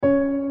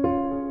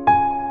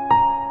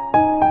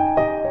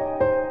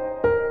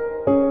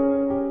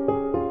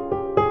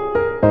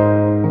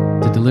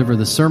deliver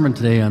the sermon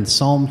today on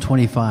Psalm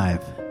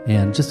 25.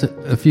 And just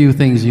a few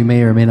things you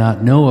may or may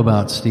not know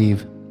about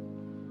Steve.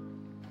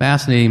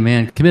 Fascinating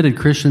man, committed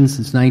Christian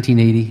since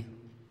 1980,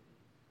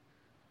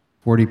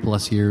 40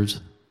 plus years.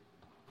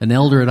 An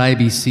elder at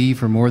IBC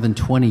for more than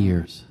 20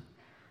 years,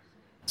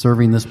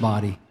 serving this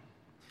body.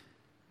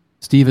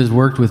 Steve has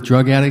worked with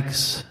drug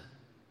addicts,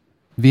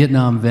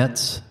 Vietnam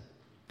vets,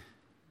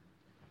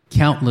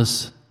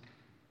 countless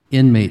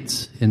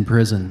inmates in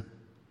prison.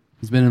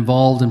 He's been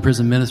involved in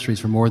prison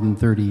ministries for more than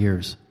 30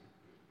 years.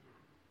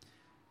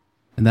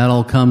 And that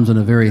all comes in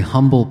a very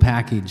humble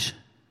package,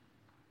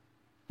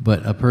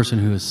 but a person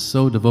who is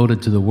so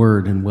devoted to the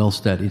Word and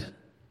well-studied.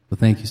 So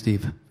thank you,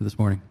 Steve, for this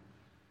morning.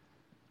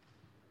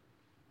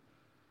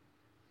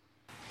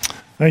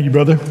 Thank you,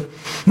 brother.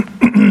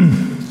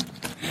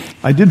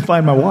 I did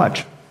find my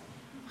watch.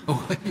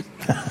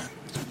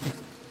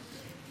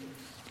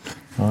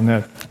 On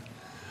that.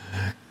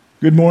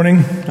 Good morning,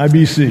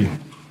 IBC.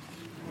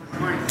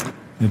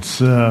 It's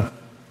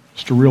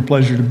just a real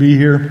pleasure to be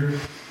here.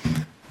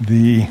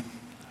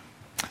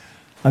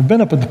 I've been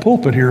up at the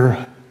pulpit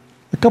here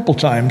a couple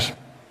times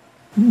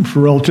for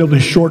relatively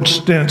short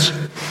stints,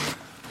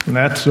 and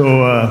that's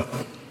so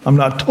I'm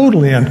not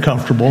totally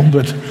uncomfortable,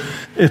 but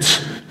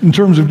it's in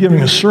terms of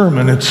giving a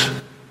sermon, it's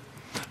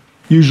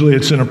usually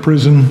in a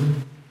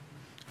prison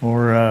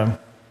or a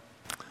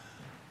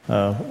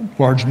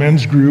large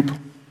men's group.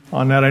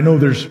 On that, I know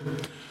there's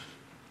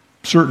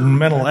certain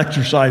mental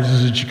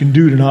exercises that you can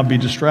do to not be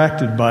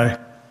distracted by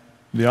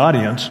the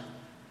audience.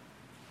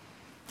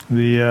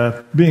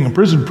 Being a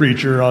prison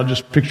preacher, I'll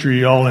just picture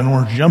you all in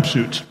orange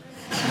jumpsuits.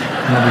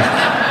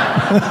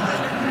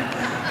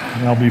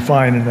 And I'll be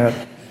fine in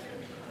that.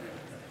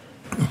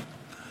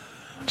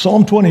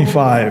 Psalm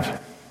 25.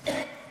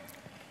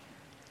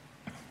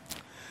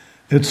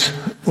 It's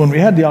when we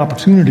had the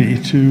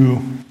opportunity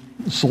to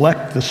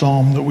select the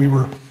psalm that we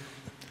were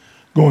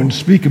going to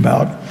speak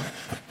about.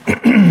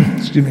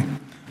 Excuse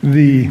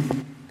me.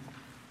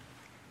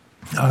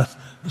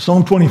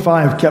 Psalm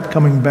 25 kept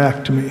coming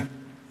back to me.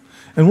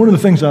 And one of the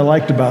things I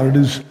liked about it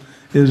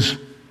is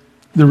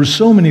there were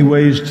so many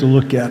ways to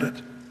look at it.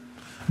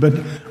 But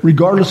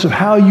regardless of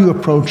how you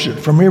approach it,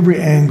 from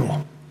every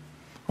angle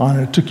on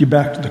it, it took you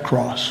back to the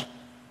cross.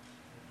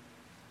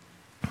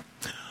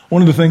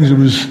 One of the things that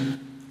was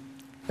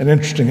an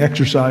interesting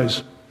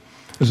exercise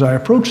as I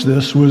approached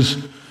this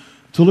was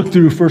to look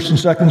through 1st and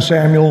 2nd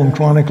Samuel and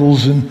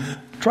Chronicles and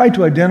try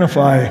to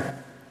identify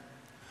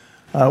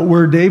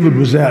where David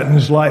was at in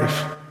his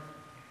life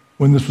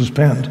when this was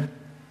penned.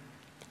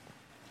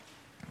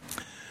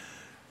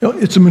 You know,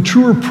 it's a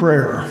mature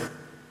prayer.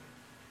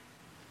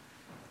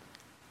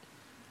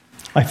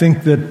 I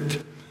think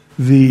that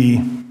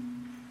the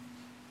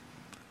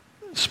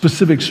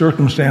specific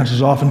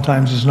circumstances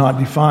oftentimes is not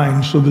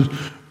defined so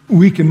that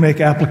we can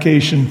make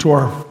application to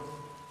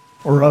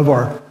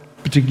our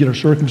particular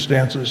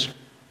circumstances.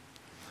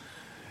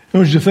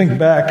 And as you think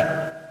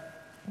back,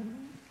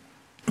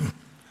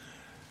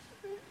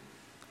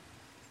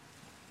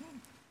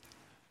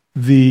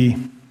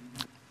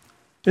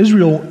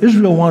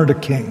 Israel wanted a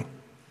king.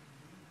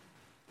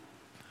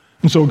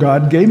 And so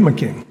God gave him a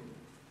king.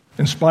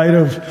 In spite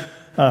of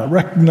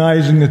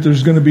recognizing that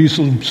there's going to be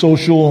some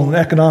social and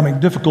economic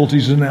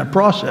difficulties in that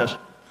process.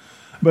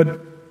 But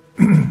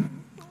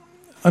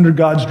under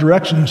God's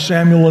direction,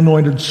 Samuel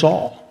anointed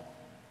Saul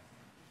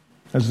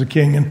as the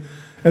king. And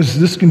as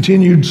this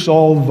continued,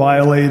 Saul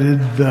violated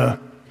the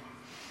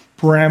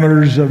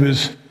parameters of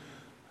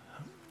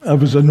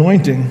his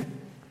anointing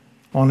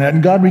on that.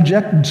 And God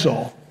rejected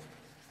Saul.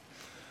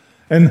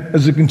 And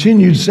as it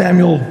continued,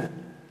 Samuel,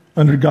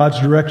 under God's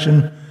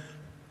direction,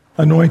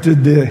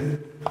 anointed the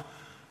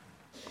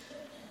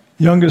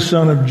youngest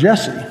son of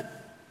Jesse,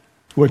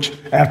 which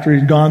after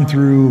he'd gone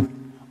through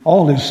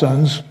all his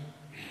sons,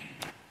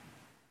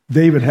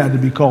 David had to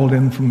be called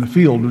in from the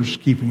field, who's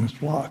keeping his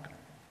flock.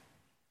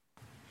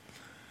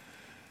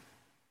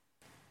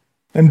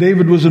 And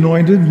David was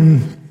anointed,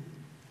 and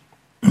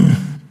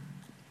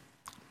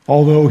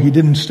although he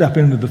didn't step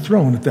into the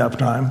throne at that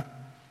time,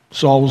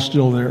 Saul was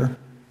still there.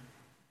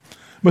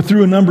 But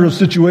through a number of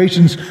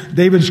situations,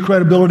 David's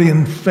credibility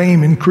and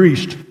fame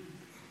increased,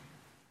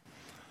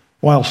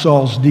 while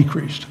Saul's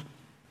decreased.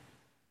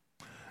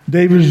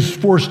 David was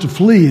forced to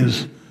flee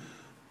as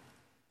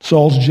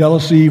Saul's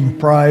jealousy,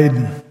 pride,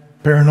 and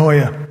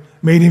paranoia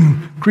made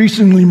him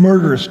increasingly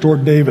murderous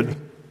toward David.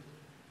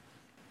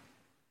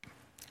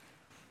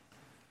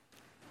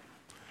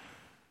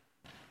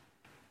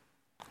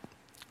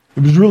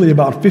 It was really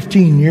about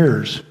 15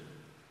 years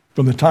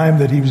from the time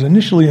that he was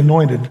initially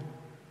anointed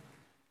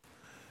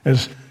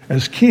as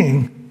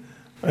king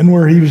and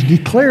where he was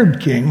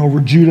declared king over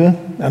Judah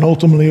and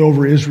ultimately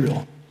over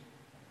Israel.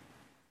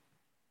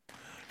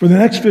 For the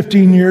next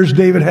 15 years,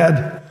 David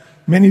had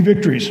many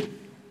victories.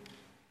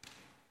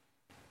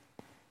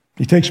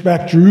 He takes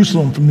back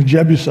Jerusalem from the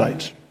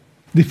Jebusites,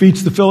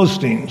 defeats the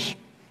Philistines,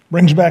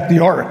 brings back the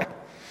ark,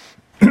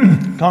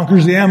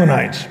 conquers the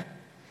Ammonites.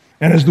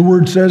 And as the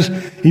word says,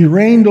 he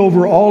reigned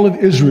over all of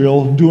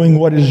Israel, doing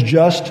what is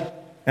just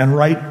and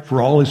right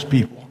for all his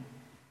people.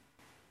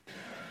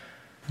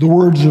 The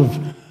words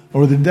of,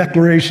 or the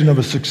declaration of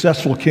a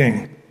successful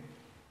king.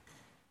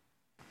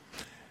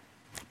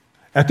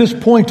 At this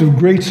point of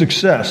great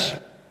success,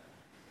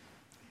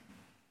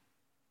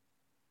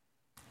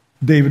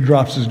 David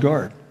drops his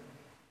guard.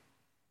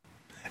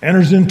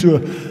 Enters into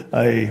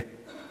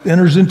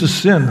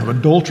sin of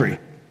adultery,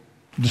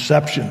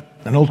 deception,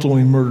 and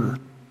ultimately murder.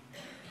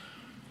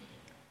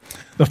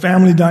 The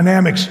family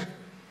dynamics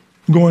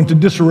go into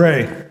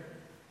disarray.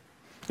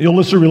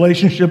 Illicit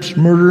relationships,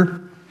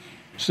 murder,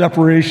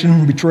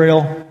 separation,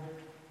 betrayal.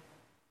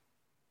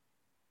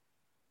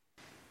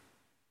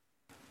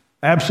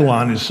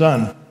 Absalom, his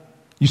son,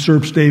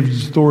 usurps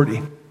David's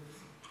authority.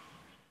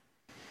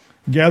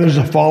 Gathers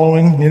a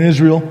following in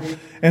Israel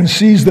and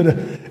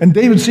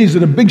David sees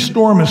that a big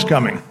storm is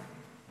coming.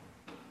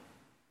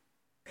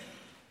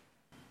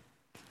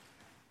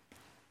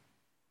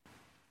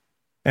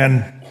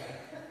 And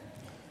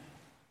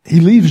he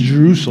leaves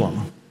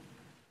Jerusalem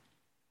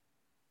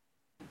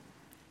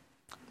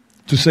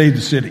to save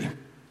the city.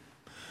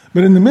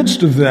 But in the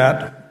midst of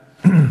that,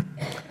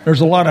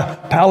 there's a lot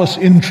of palace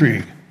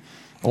intrigue,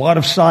 a lot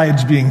of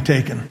sides being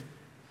taken,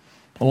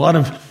 a lot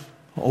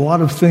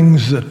of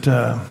things that,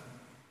 a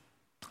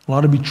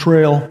lot of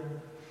betrayal,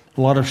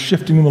 a lot of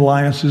shifting of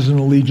alliances and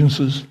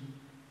allegiances.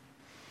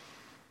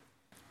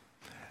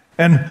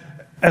 And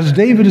as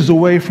David is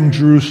away from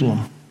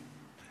Jerusalem,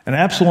 and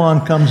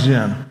Absalom comes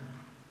in,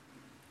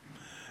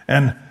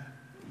 and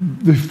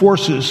the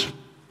forces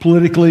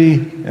politically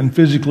and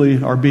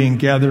physically are being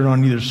gathered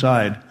on either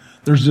side,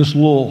 there's this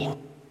lull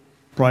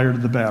prior to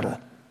the battle.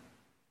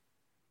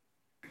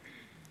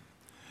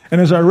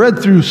 And as I read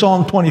through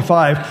Psalm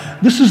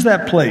 25, this is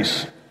that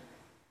place.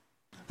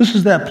 This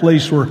is that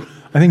place where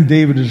I think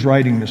David is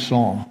writing this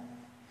psalm.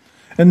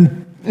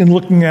 And in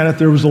looking at it,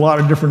 there was a lot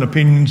of different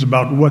opinions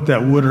about what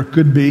that would or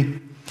could be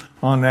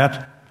on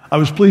that. I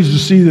was pleased to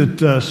see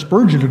that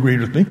Spurgeon agreed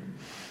with me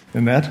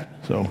in that.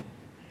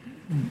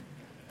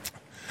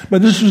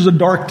 But this was a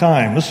dark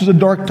time. This was a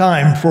dark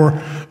time for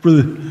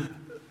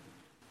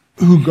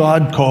who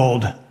God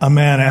called a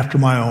man after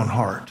my own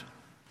heart.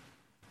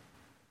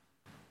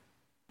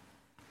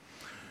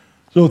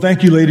 So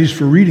thank you, ladies,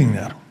 for reading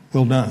that.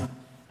 Well done.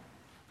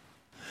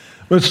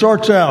 But it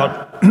starts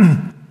out,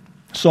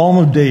 Psalm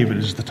of David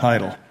is the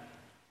title.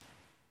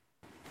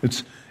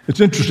 It's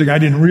interesting. I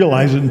didn't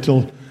realize it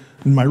until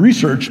in my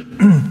research.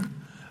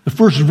 The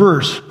first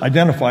verse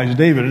identifies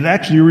David. It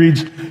actually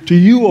reads, "To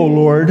you, O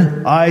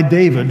Lord, I,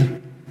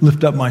 David,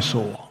 lift up my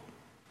soul."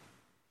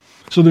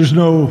 So there's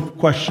no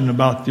question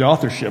about the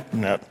authorship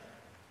in that.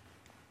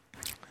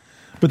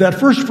 But that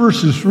first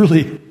verse is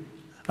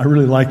I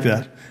really like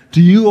that.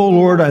 "To you, O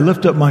Lord, I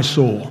lift up my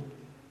soul."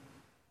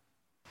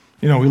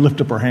 You know, we lift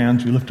up our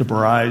hands, we lift up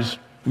our eyes,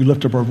 we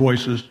lift up our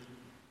voices.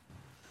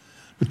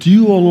 But to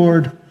you, O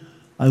Lord,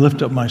 I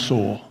lift up my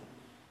soul.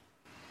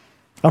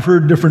 I've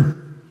heard different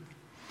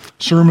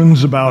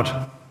sermons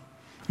about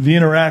the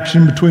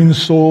interaction between the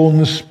soul and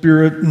the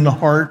spirit and the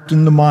heart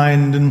and the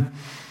mind. And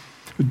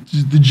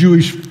the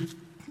Jewish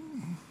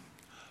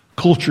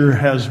culture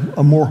has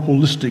a more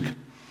holistic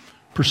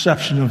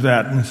perception of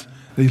that. And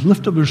they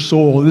lift up their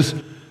soul.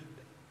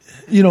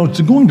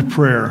 To going to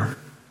prayer,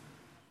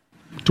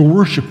 to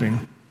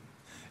worshiping,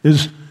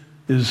 is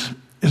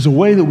a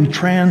way that we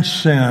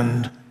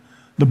transcend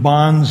the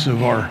bonds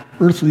of our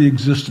earthly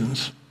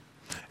existence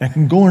and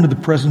can go into the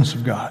presence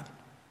of God.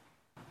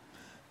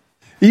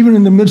 Even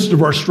in the midst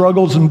of our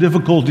struggles and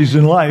difficulties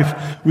in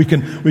life, we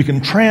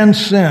can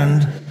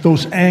transcend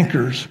those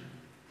anchors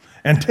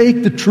and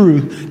take the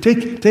truth,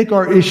 take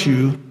our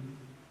issue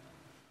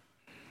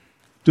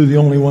to the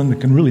only one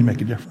that can really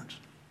make a difference.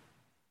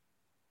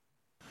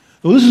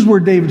 So this is where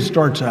David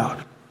starts out.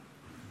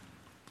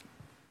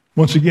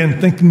 Once again,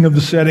 thinking of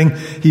the setting,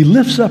 he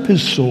lifts up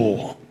his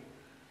soul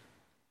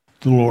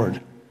to the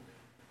Lord.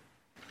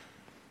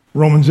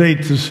 Romans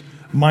 8 is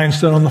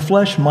mindset on the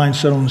flesh,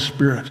 mindset on the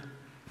spirit.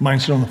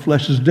 Mindset on the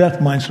flesh is death,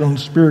 mindset on the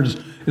spirit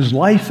is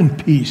life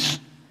and peace.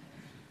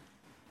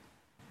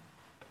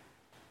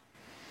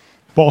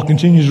 Paul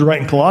continues to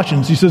write in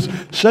Colossians. He says,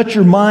 "Set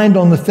your mind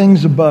on the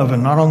things above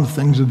and not on the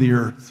things of the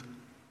earth."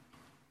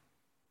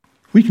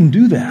 We can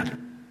do that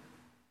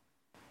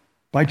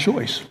by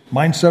choice.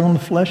 Mindset on the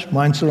flesh,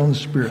 mindset on the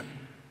spirit.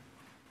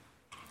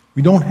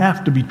 We don't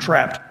have to be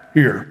trapped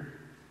here,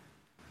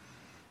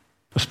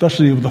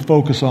 especially with a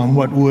focus on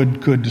what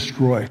could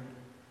destroy.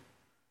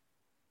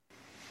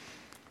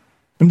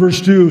 In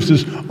verse 2 it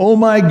says, "O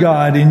my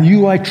God, in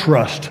you I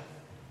trust.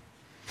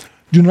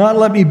 Do not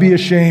let me be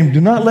ashamed.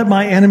 Do not let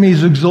my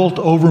enemies exult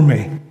over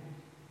me.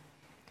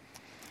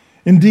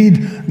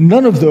 Indeed,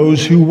 none of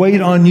those who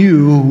wait on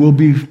you will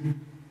be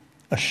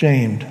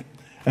ashamed,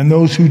 and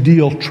those who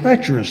deal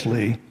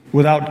treacherously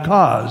without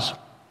cause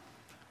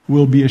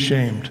will be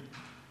ashamed."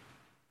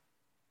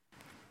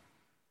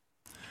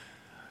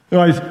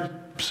 I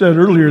said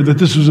earlier that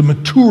this was a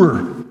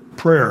mature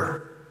prayer.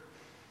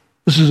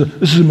 This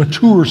is a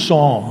mature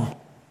psalm.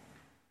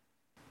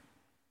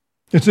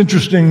 It's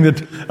interesting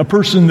that a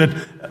person that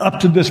up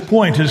to this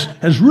point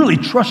has really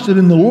trusted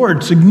in the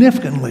Lord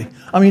significantly.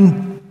 I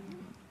mean,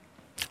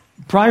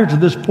 prior to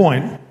this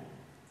point,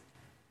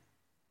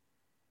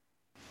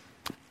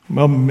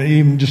 well, maybe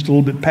even just a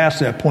little bit past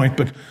that point,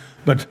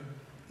 but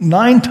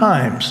nine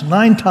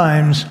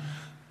times,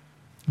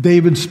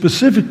 David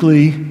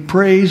specifically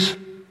prays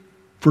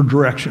for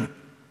direction.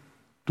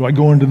 Do I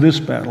go into this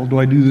battle? Do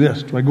I do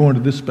this? Do I go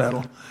into this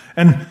battle?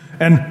 And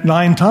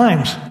 9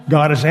 times,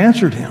 God has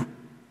answered him.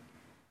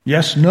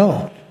 Yes,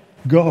 no,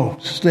 go,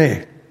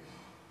 stay.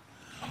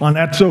 On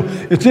that, so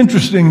it's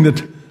interesting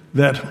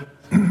that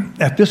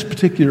at this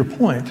particular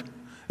point,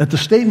 that the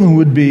statement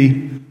would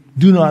be,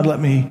 do not let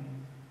me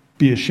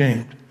be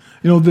ashamed.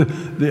 You know,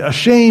 the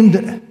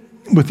ashamed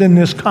within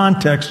this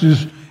context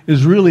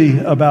is really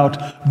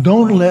about,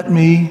 don't let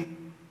me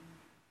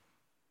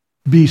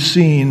be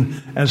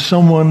seen as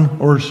someone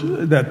or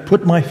that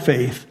put my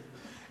faith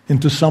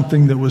into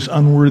something that was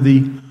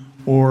unworthy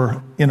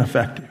or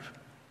ineffective.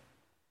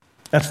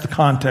 That's the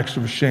context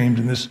of ashamed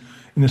in this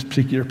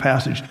particular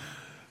passage.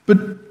 But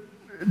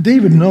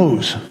David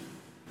knows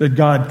that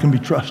God can be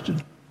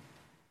trusted.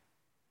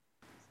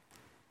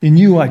 In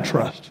you I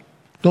trust.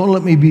 Don't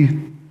let me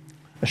be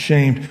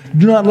ashamed.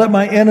 Do not let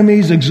my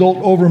enemies exult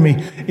over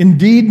me.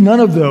 Indeed, none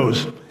of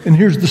those, and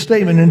here's the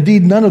statement,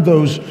 indeed, none of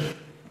those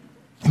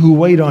who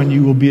wait on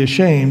you will be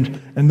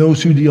ashamed, and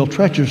those who deal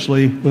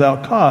treacherously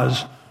without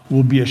cause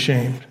will be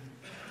ashamed.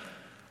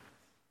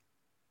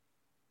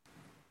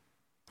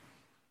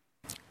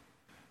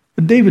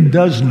 But David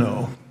does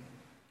know.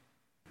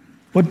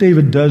 What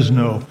David does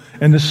know,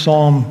 and this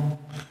psalm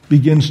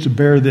begins to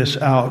bear this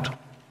out,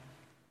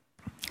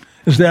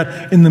 is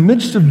that in the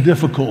midst of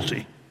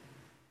difficulty,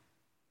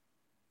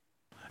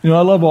 you know,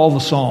 I love all the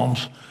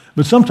Psalms,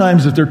 but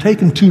sometimes if they're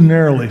taken too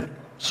narrowly,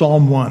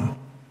 Psalm 1.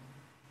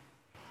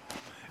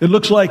 It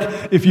looks like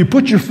if you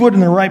put your foot in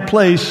the right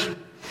place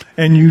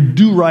and you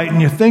do right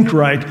and you think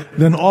right,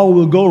 then all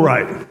will go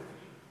right.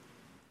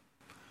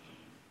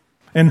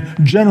 And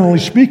generally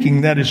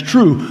speaking, that is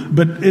true,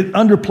 but it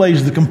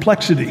underplays the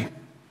complexity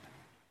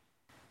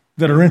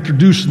that are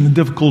introduced in the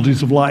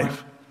difficulties of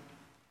life.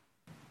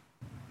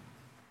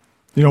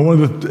 You know,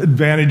 one of the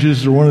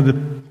advantages or one of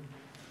the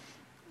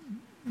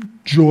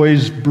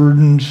joys,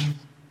 burdens,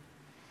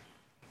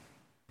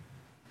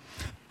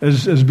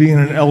 as being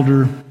an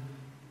elder,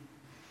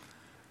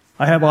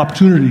 I have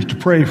opportunity to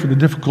pray for the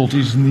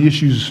difficulties and the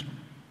issues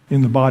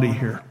in the body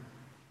here.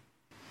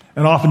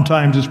 And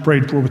oftentimes it's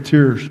prayed for with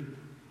tears.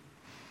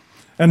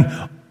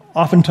 And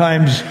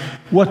oftentimes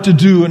what to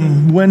do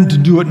and when to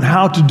do it and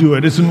how to do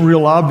it isn't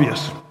real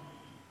obvious.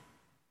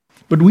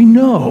 But we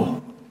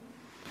know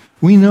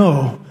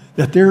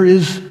that there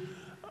is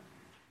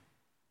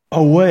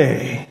a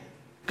way,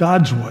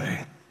 God's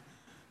way,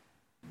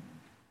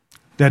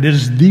 that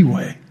is the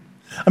way.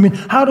 I mean,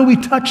 how do we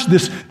touch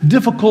this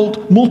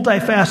difficult,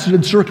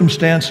 multifaceted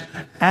circumstance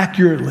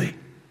accurately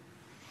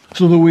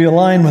so that we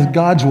align with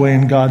God's way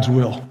and God's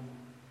will?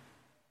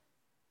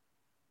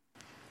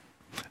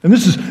 And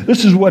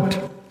this is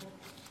what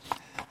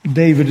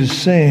David is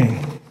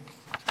saying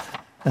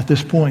at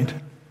this point.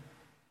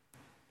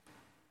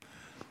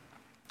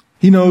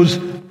 He knows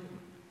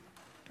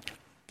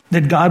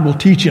that God will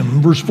teach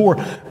him. Verse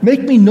 4,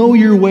 make me know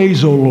your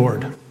ways, O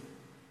Lord.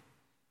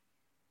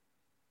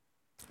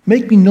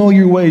 Make me know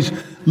your ways.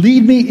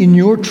 Lead me in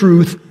your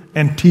truth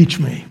and teach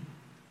me.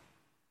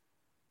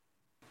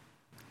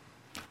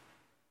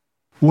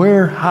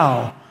 Where,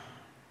 how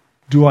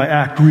do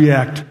I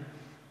react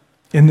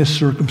in this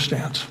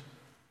circumstance?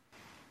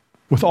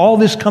 With all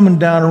this coming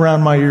down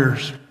around my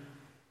ears.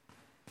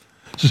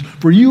 It says,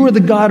 for you are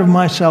the God of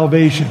my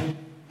salvation.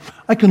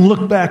 I can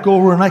look back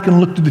over and I can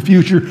look to the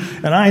future,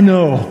 and I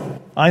know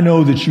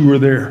that you are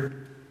there.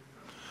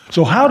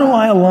 So how do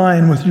I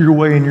align with your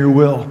way and your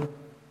will?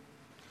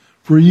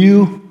 For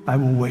you, I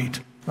will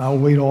wait. I will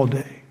wait all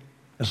day,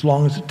 as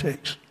long as it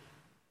takes.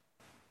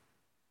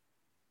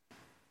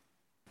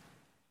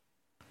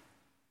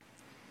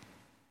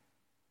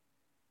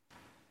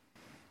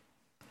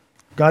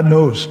 God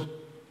knows.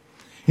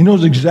 He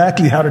knows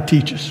exactly how to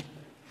teach us,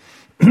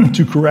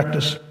 to correct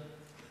us,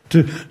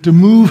 to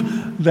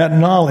move that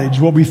knowledge,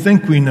 what we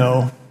think we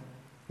know,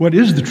 what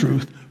is the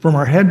truth, from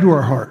our head to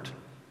our heart.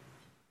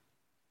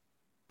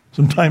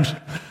 Sometimes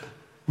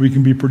we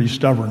can be pretty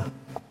stubborn.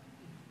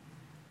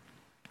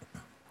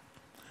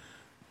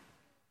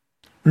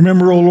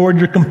 Remember, O Lord,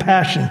 your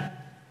compassion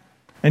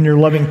and your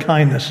loving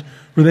kindness,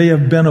 for they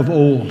have been of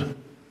old.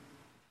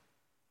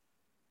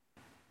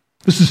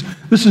 This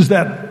is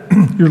that,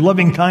 your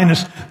loving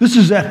kindness. This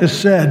is that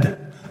hesed.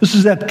 This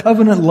is that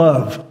covenant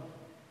love.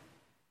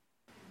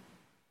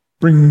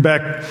 Bringing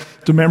back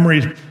to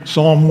memory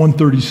Psalm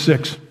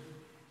 136.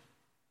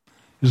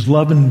 His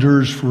love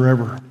endures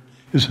forever.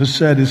 His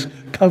hesed, his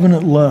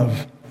covenant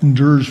love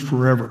endures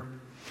forever.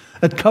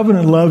 That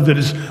covenant love that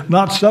is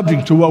not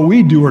subject to what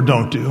we do or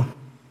don't do,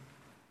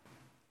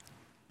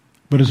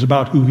 but is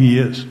about who he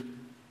is.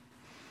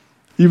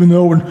 Even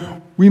though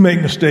when we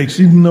make mistakes,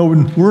 even though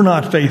when we're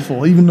not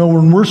faithful, even though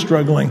when we're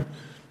struggling,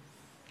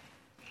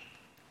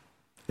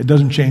 It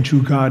doesn't change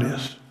who God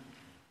is.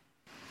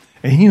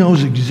 And He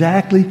knows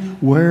exactly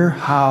where,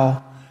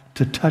 how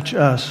to touch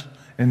us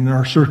in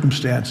our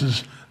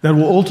circumstances that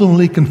will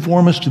ultimately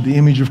conform us to the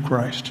image of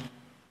Christ.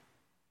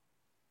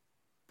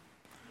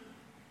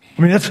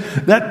 I mean,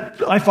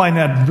 I find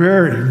that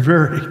very,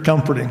 very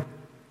comforting.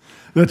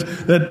 That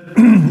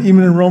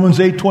even in Romans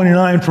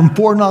 8:29, from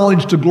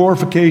foreknowledge to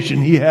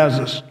glorification, He has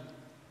us.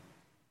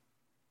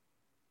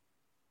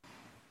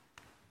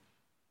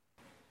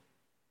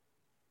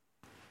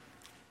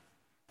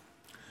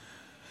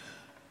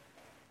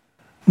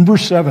 In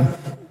verse 7, it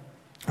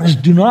says,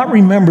 "Do not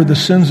remember the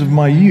sins of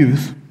my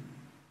youth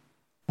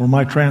or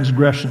my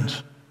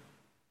transgressions."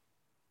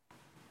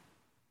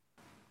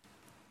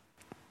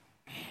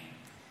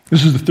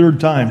 This is the third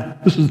time.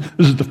 This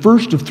is the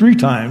first of 3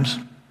 times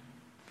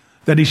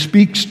that He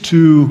speaks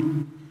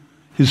to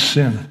His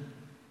sin,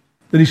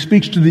 that He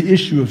speaks to the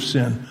issue of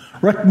sin,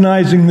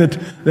 recognizing that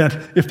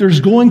if there is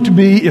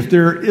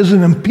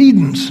an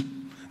impedance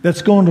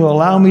that's going to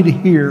allow me to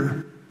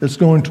hear, that's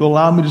going to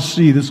allow me to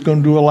see, that's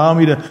going to allow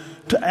me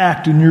to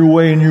act in your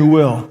way and your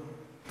will,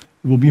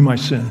 it will be my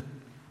sin.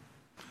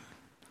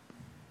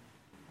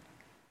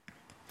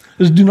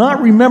 It says, "Do not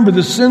remember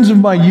the sins of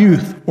my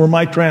youth or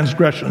my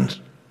transgressions."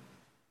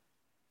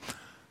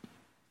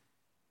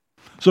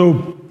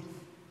 So,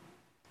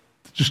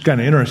 it's just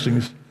kind of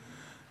interesting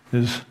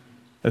is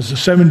as a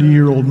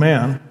 70-year-old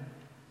man,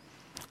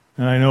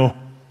 and I know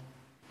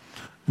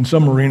in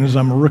some arenas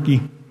I'm a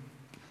rookie,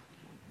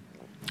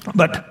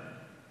 but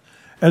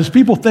as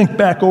people think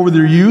back over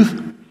their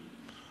youth,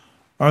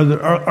 are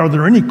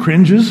there any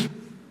cringes?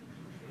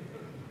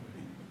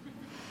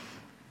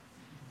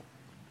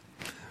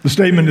 The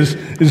statement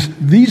is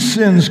these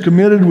sins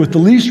committed with the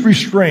least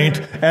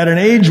restraint at an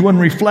age when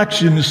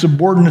reflection is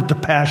subordinate to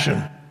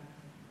passion.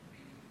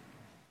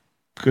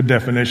 Good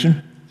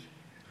definition.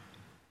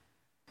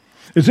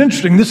 It's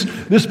interesting,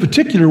 this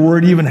particular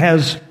word even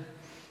has,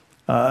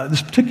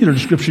 this particular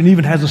description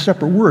even has a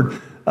separate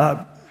word,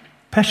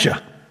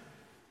 pesha,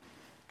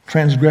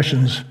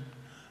 transgressions,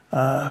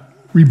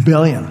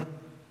 rebellion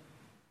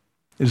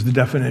is the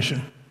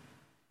definition.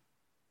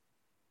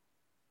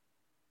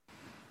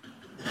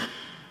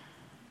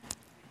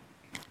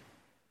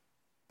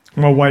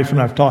 My wife and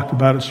I have talked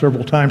about it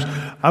several times.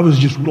 I was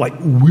just like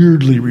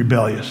weirdly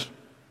rebellious.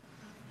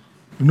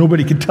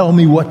 Nobody could tell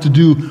me what to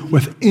do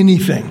with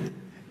anything,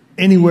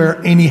 anywhere,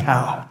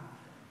 anyhow.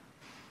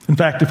 In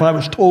fact, if I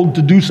was told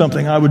to do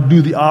something, I would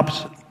do the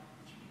opposite.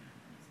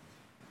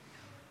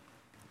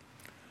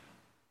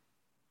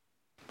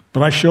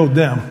 But I showed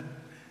them.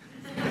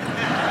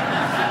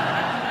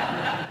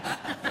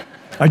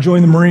 I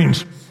joined the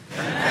Marines.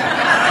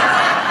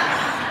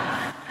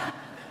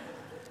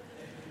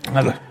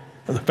 I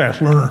was a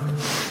fast learner.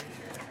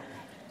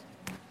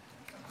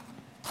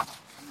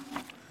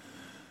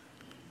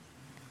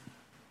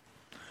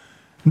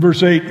 In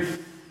verse 8,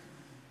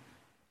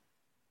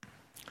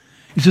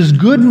 he says,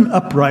 "Good and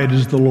upright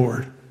is the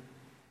Lord.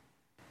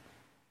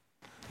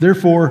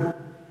 Therefore,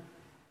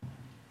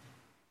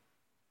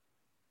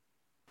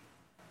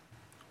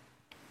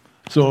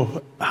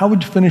 so how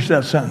would you finish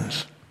that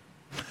sentence?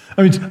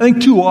 I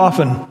think too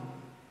often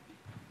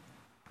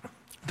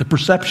the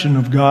perception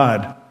of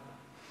God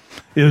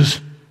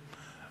is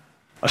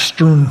a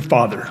stern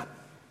father.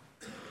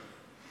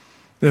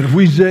 That if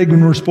we zag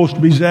when we're supposed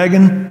to be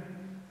zagging,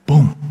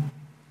 boom.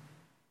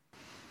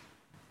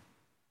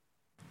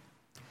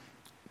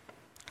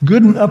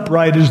 Good and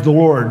upright is the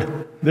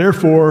Lord.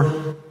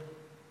 Therefore,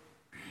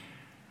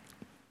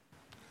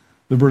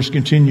 the verse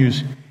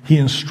continues, He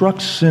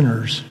instructs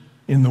sinners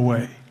in the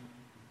way.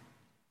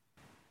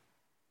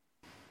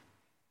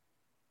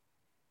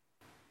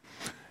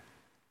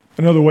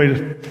 Another way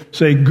to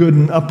say good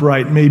and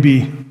upright may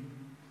be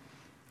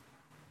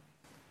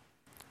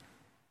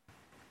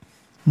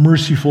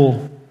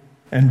merciful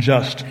and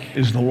just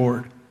is the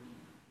Lord.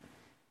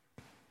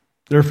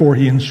 Therefore,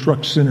 He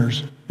instructs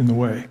sinners in the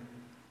way.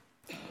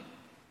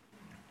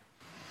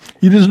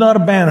 He does not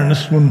abandon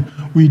us when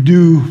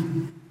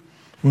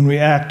we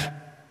act,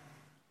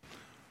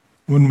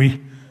 when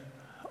we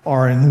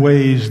are in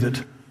ways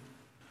that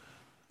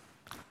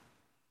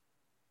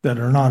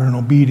are not in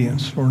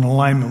obedience or in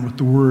alignment with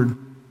the Word.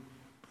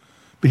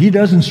 But He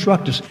does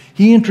instruct us.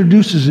 He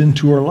introduces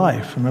into our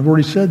life, and I've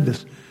already said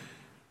this,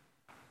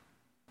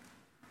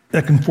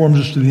 that conforms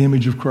us to the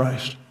image of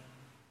Christ.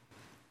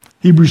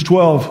 Hebrews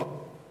 12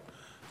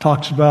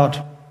 talks about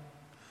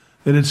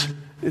that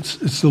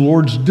it's the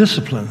Lord's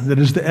discipline that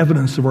is the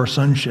evidence of our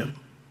sonship.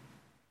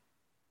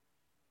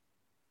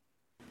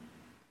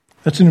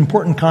 That's an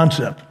important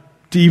concept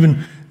to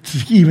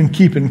even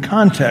keep in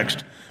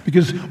context.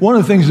 Because one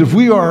of the things, if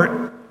we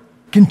are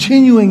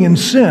continuing in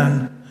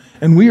sin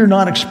and we are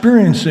not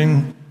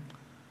experiencing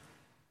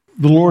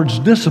the Lord's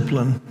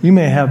discipline, we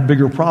may have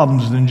bigger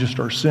problems than just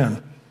our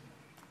sin.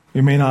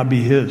 It may not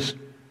be His.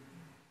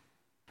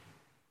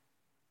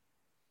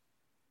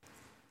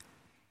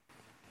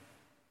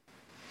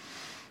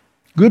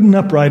 Good and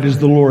upright is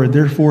the Lord,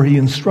 therefore He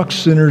instructs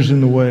sinners in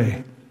the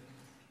way.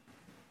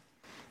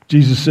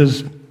 Jesus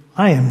says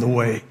I am the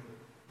way,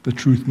 the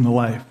truth, and the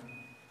life.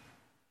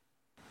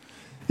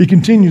 He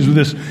continues with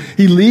this.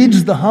 He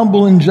leads the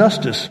humble in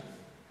justice,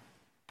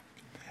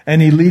 and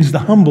he leads the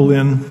humble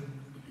in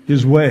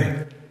his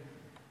way.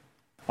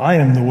 I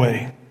am the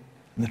way,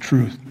 and the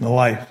truth, and the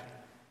life,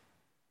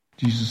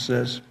 Jesus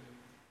says.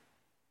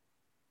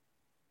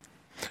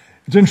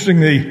 It's interesting,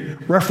 the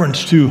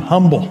reference to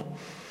humble.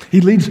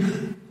 He leads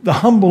the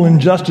humble in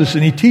justice,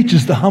 and he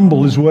teaches the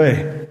humble his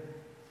way.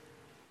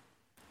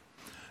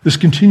 This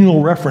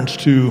continual reference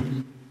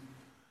to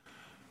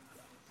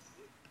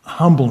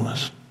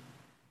humbleness.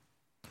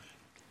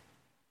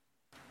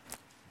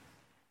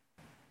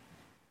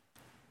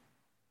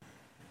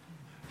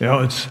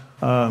 It's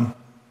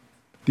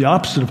the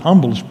opposite of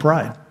humble is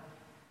pride.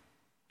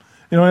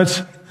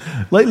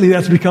 Lately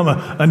that's become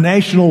a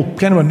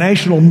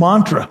national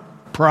mantra.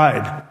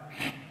 Pride.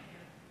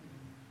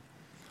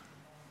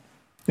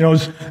 It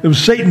was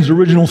Satan's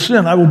original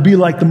sin. I will be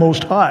like the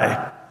Most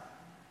High.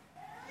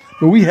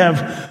 But we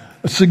have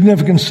a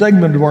significant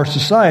segment of our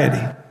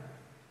society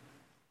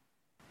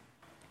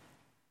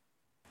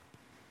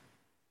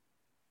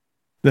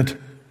that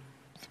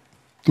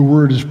the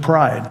word is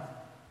pride.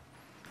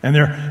 And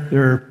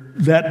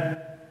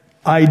that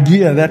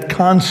idea, that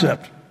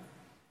concept,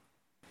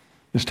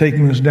 is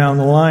taking us down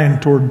the line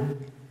toward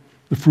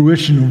the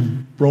fruition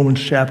of Romans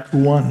chapter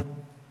 1.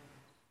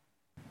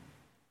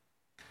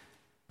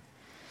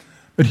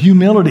 But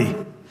humility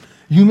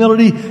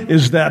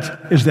is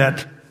that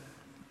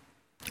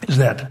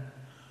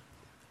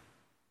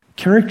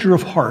character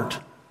of heart.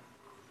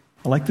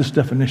 I like this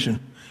definition.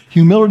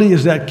 Humility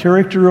is that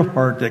character of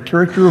heart, that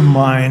character of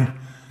mind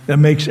that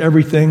makes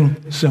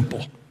everything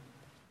simple.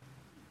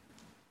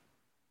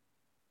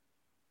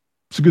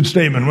 It's a good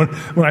statement.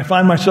 When I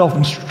find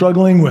myself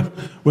struggling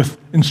with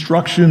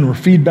instruction or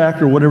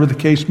feedback or whatever the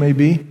case may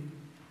be,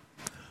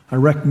 I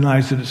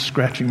recognize that it's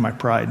scratching my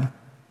pride.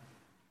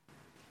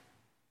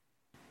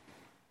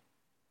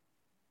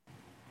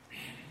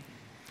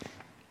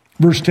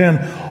 Verse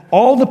 10,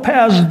 all the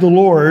paths of the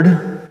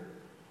Lord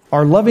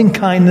are loving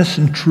kindness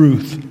and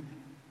truth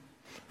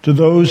to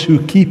those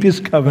who keep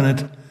his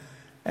covenant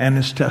and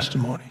his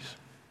testimonies.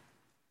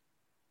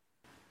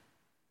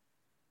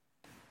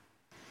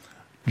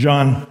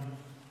 John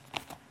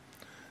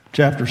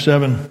chapter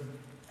 7.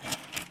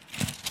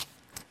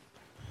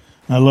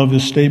 I love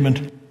this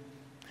statement.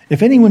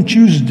 If anyone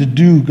chooses to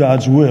do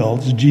God's will,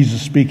 this is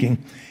Jesus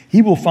speaking,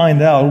 he will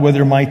find out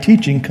whether my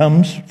teaching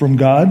comes from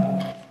God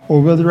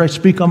or whether I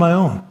speak on my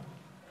own.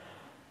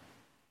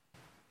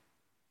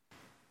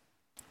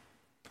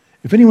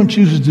 If anyone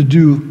chooses to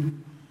do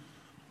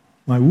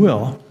my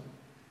will,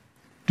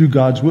 do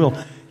God's will,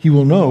 he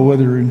will know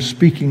whether in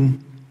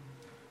speaking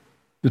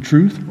the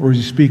truth or is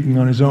he speaking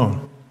on his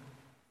own.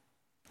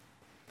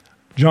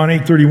 John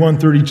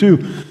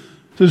 8:31-32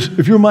 says,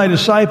 if you're my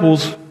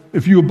disciples,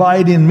 if you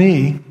abide in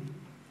me,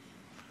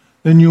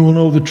 then you will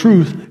know the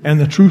truth, and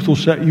the truth will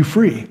set you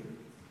free.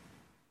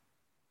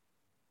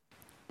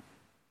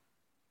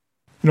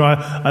 I'm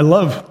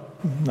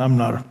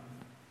not a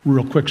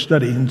real quick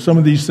study, and some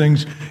of these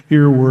things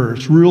here where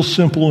it's real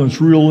simple and it's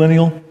real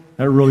lineal,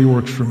 that really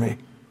works for me.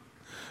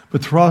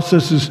 But the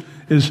process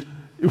is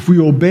if we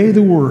obey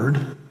the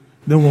word,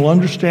 then we'll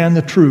understand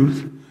the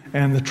truth,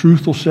 and the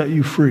truth will set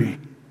you free.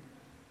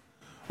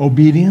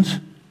 Obedience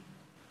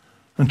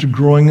unto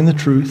growing in the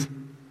truth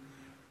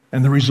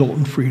and the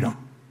resultant freedom.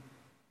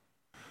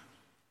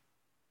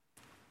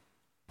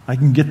 I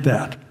can get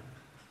that.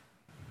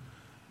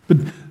 But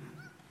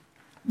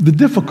the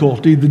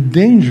difficulty, the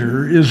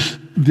danger is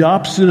the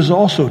opposite is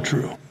also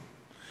true.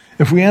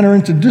 If we enter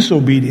into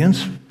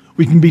disobedience,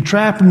 we can be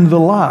trapped into the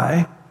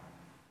lie,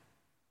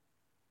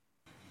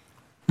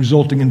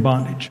 resulting in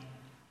bondage.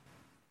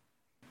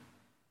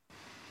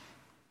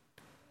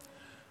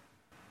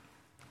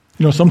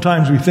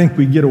 Sometimes we think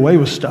we get away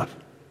with stuff.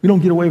 We don't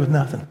get away with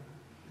nothing.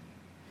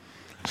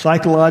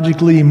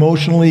 Psychologically,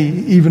 emotionally,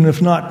 even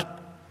if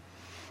not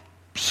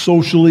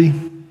socially,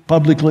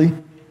 publicly.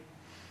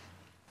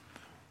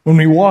 When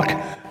we walk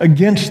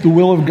against the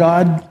will of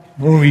God,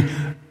 when we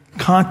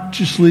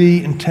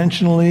consciously,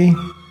 intentionally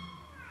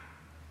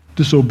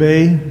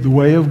disobey the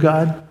way of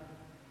God,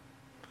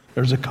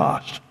 there's a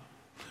cost.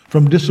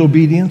 From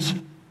disobedience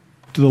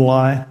to the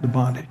lie, the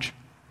bondage.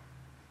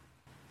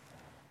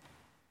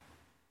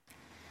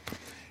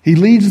 He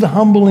leads the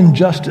humble in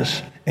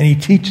justice, and he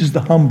teaches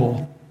the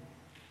humble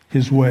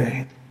his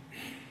way.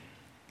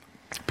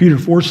 Peter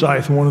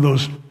Forsyth, one of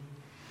those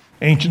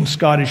ancient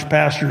Scottish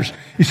pastors,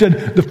 he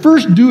said, the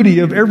first duty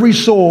of every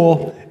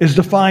soul is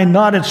to find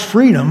not its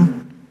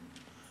freedom,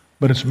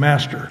 but its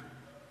master.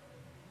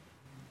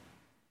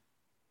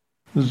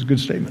 This is a good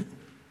statement.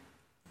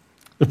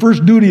 The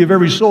first duty of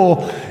every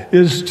soul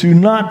is to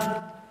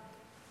not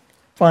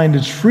find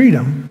its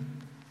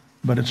freedom,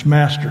 but its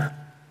master.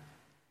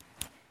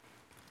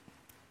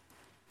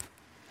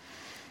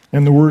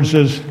 And the word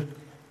says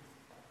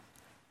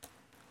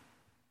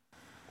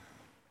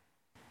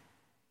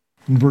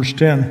in verse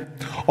 10,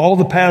 all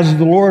the paths of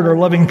the Lord are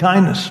loving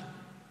kindness.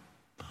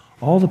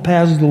 All the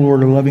paths of the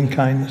Lord are loving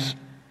kindness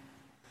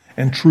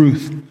and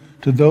truth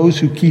to those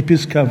who keep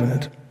his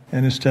covenant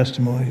and his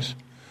testimonies.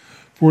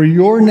 For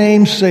your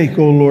name's sake,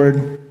 O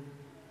Lord,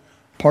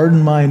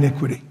 pardon my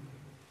iniquity,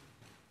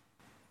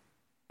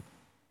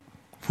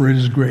 for it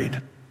is great.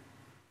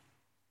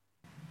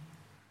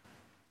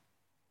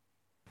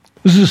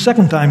 This is the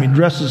second time he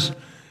addresses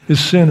his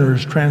sin or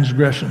his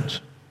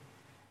transgressions.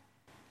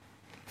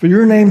 For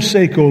your name's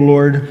sake, O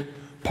Lord,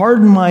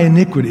 pardon my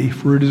iniquity,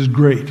 for it is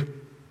great.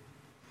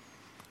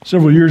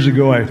 Several years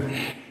ago,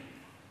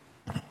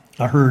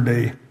 I heard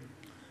a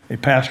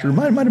pastor, it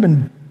might have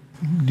been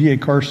D.A.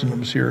 Carson that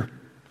was here,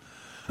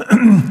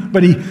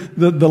 but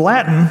the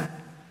Latin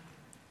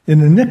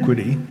in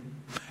iniquity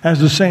has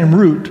the same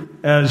root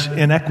as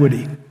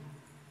inequity.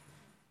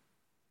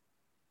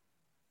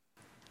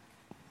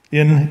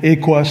 In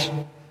equus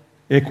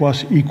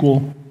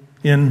equal,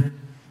 in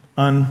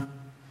un.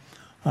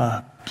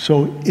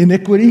 So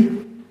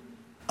iniquity,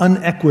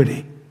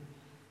 unequity.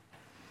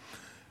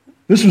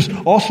 This is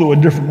also a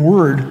different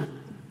word.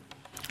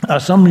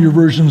 Some of your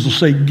versions will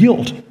say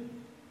guilt.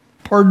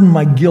 Pardon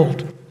my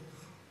guilt.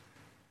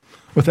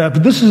 With that,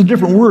 but this is a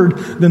different word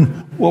than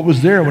what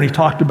was there when he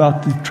talked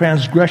about the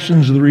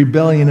transgressions of the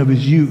rebellion of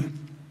his youth.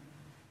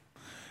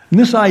 And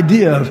this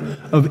idea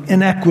of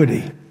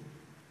inequity.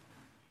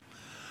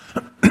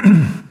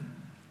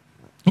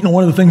 You know,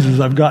 one of the things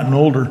as I've gotten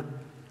older,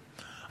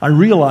 I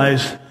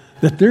realize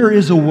that there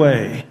is a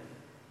way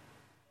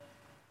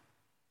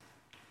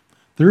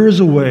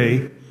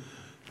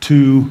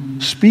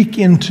to speak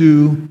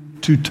into,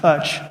 to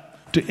touch,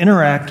 to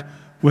interact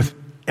with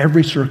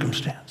every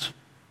circumstance.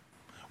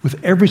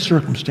 With every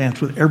circumstance,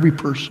 with every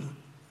person.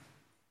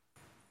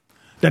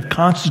 That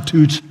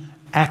constitutes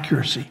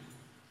accuracy.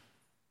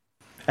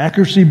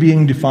 Accuracy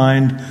being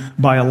defined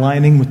by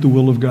aligning with the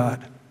will of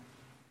God.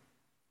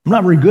 I'm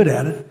not very good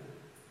at it.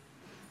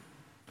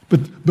 But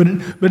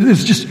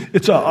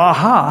it's a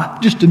aha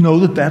just to know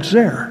that that's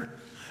there.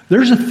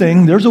 There's a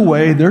thing, there's a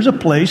way, there's a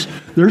place,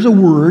 there's a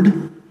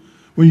word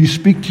when you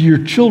speak to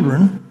your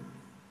children,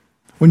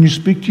 when you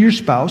speak to your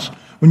spouse,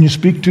 when you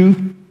speak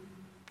to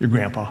your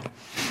grandpa.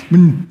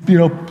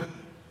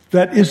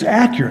 That is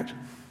accurate,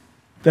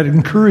 that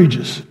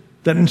encourages,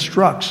 that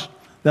instructs,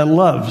 that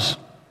loves,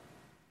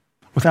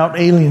 without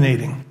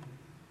alienating.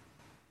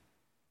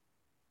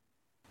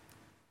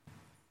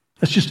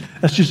 That's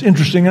just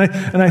interesting.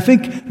 And I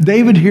think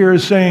David here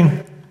is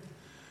saying,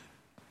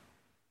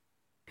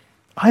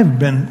 I've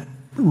been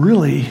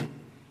really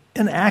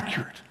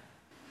inaccurate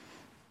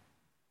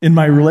in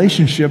my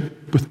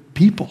relationship with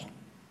people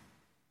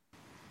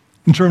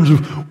in terms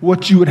of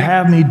what you would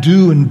have me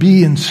do and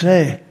be and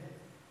say.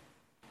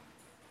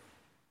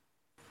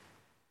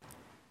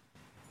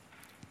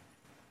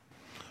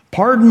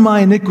 Pardon my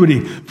iniquity,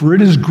 for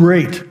it is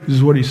great,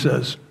 is what he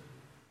says.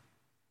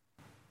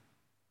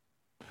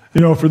 You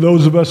know, for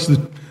those of us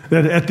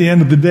that at the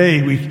end of the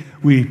day,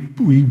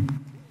 we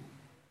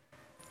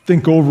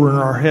think over in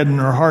our head and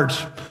our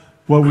hearts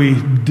what we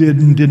did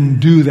and didn't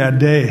do that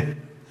day.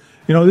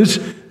 You know, this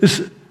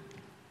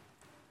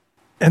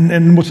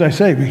and what I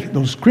say,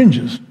 those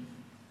cringes.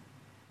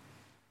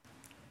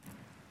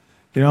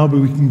 You know, but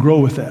we can grow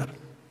with that.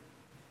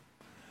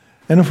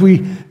 And if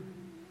we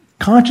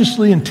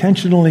consciously,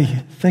 intentionally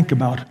think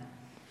about,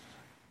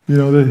 you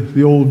know,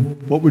 the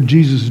old, what would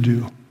Jesus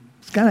do?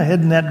 It's kind of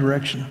heading that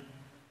direction.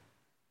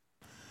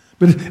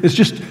 But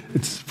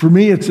for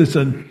me, it's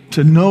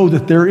to know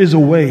that there is a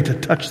way to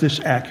touch this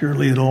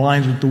accurately that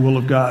aligns with the will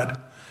of God.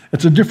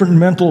 It's a different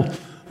mental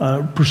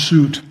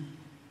pursuit.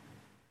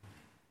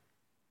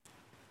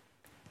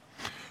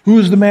 Who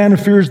is the man who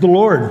fears the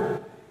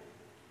Lord?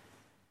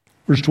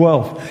 Verse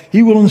 12.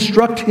 He will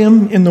instruct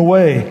him in the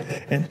way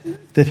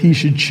that he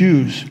should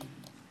choose.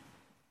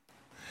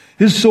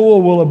 His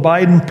soul will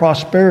abide in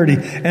prosperity,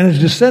 and his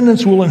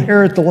descendants will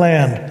inherit the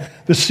land.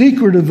 The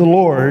secret of the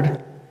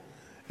Lord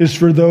is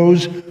for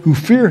those who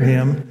fear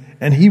him,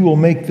 and he will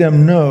make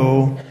them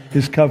know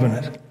his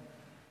covenant.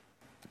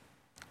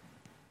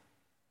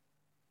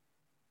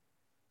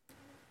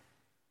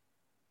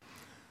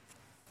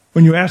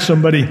 When you ask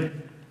somebody,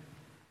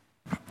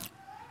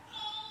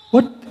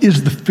 what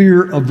is the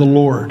fear of the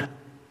Lord?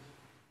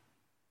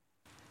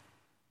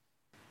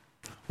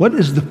 What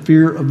is the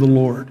fear of the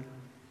Lord?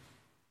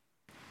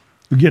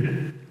 We get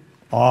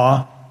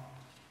awe,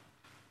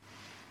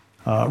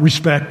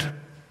 respect.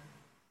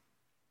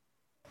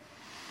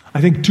 I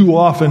think too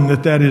often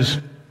that is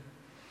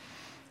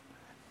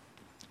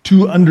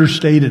too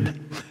understated.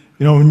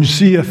 You know, when you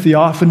see a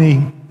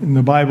theophany in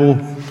the Bible,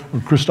 or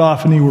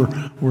Christophany,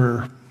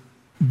 where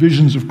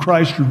visions of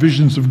Christ or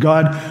visions of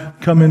God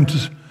come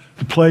into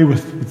play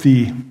with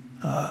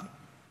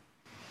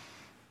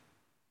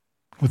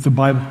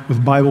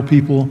Bible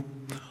people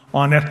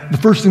on that, the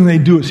first thing they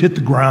do is hit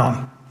the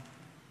ground.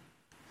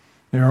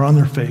 They are on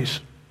their face.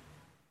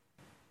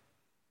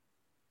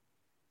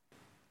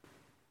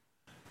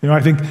 You know,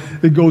 I think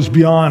it goes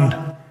beyond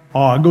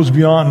awe. It goes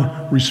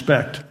beyond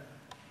respect.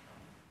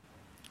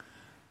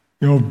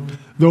 You know,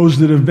 those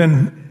that have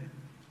been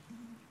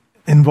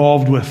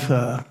involved with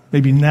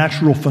maybe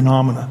natural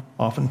phenomena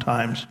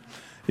oftentimes.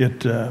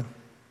 It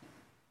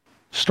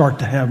start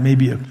to have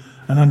maybe an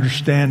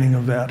understanding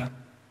of that.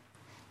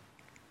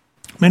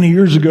 Many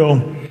years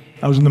ago,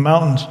 I was in the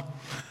mountains,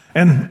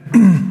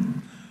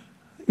 and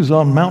it was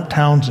on Mount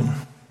Townsend.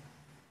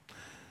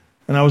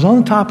 And I was on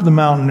the top of the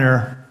mountain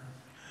there,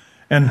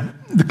 and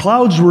the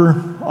clouds were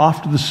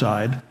off to the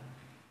side,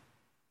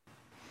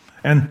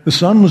 and the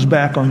sun was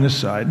back on this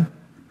side,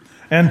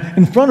 and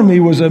in front of me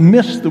was a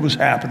mist that was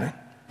happening.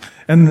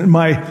 And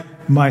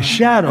my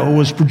shadow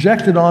was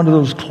projected onto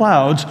those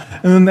clouds,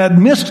 and then that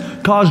mist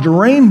caused a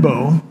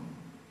rainbow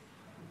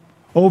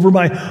over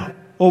my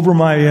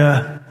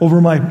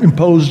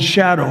imposed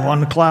shadow on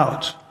the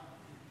clouds.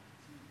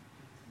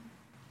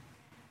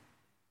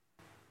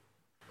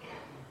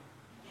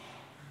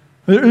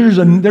 There's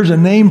a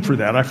name for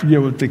that. I forget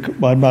I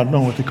don't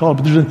know what they call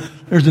it, but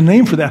there's a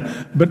name for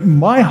that. But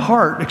my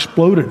heart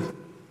exploded.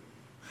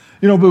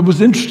 But it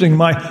was interesting.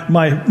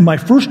 My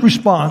first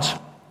response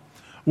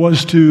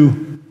was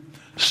to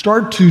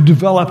start to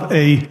develop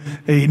a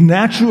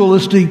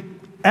naturalistic,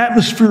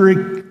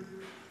 atmospheric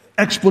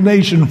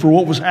explanation for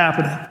what was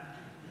happening.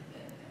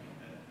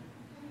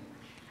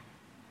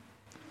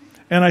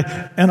 And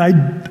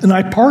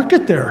I park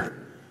it there.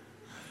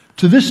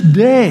 To this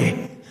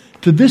day,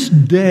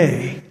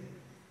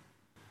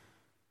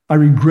 I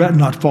regret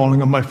not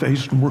falling on my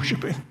face and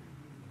worshiping.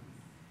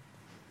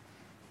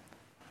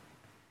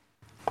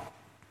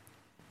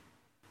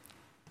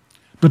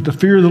 But to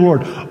fear the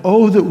Lord.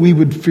 Oh, that we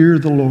would fear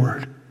the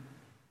Lord.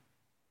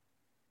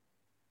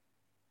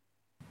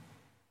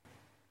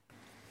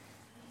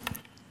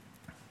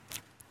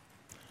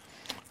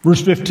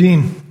 Verse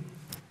 15.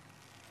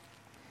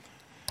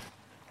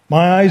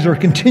 My eyes are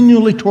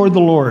continually toward the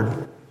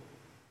Lord,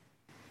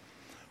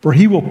 for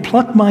he will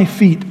pluck my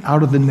feet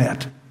out of the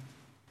net.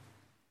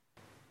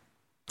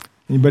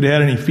 Anybody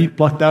had any feet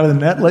plucked out of the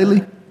net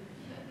lately?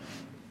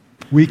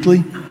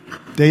 Weekly?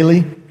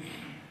 Daily?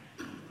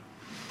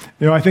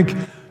 I think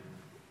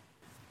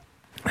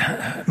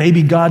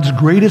maybe God's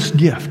greatest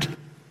gift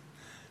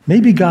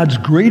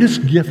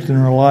in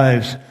our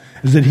lives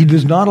is that he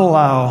does not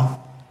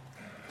allow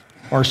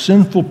our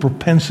sinful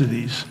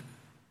propensities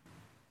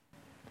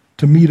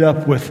to meet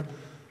up with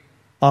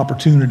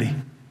opportunity.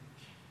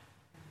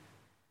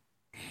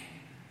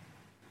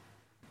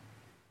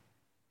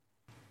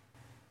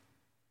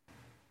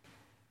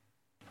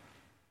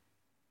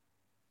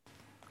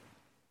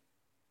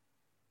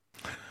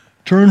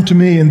 Turn to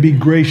me and be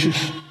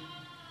gracious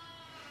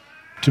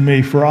to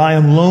me, for I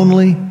am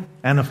lonely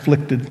and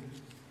afflicted.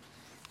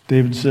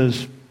 David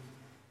says,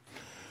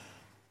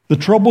 the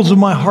troubles of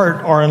my heart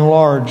are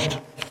enlarged.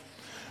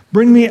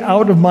 Bring me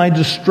out of my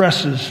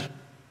distresses.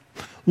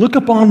 Look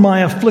upon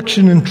my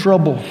affliction and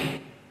trouble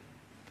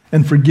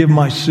and forgive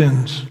my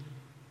sins.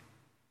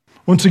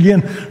 Once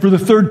again, for the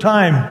third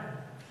time,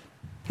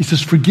 he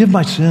says, forgive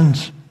my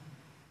sins.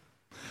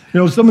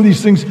 Some of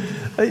these things,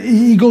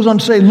 he goes on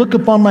to say, look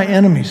upon my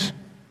enemies,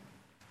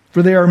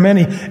 for they are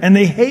many, and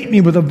they hate me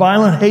with a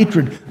violent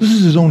hatred. This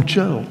is his own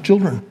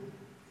children.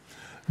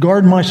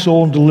 Guard my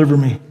soul and deliver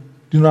me.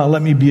 Do not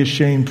let me be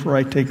ashamed, for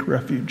I take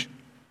refuge.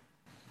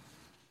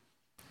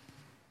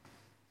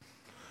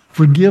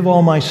 Forgive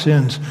all my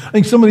sins. I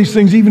think some of these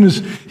things, even as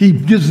he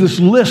gives this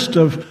list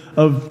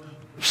of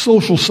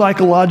social,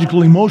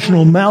 psychological,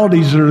 emotional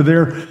maladies that are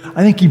there,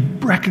 I think he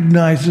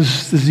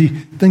recognizes as he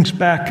thinks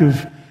back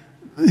of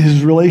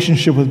his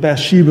relationship with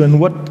Bathsheba and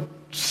what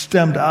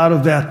stemmed out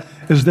of that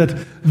is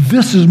that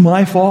this is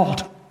my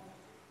fault.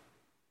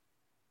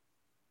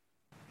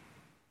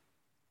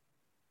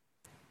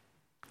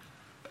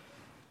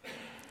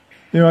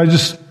 He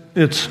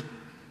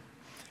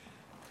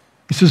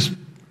says,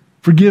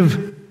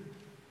 forgive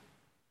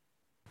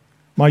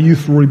my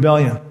youthful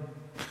rebellion.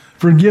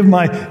 Forgive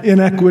my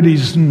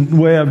inequities and the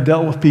way I've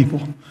dealt with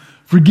people.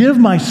 Forgive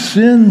my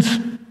sins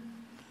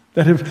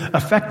that have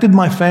affected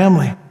my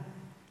family.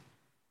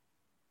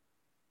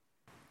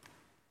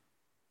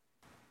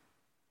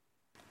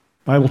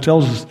 The Bible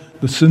tells us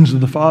the sins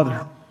of the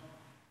father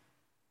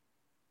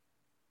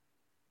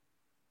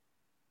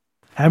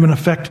have an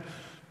effect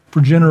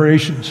for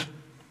generations.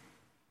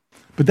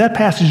 But that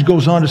passage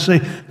goes on to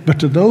say,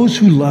 but to those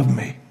who love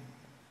me,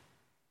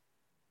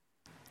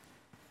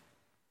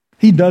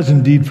 he does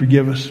indeed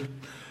forgive us.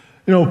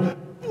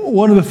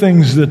 One of the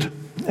things that,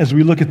 as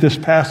we look at this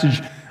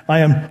passage, I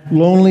am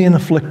lonely and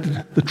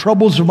afflicted. The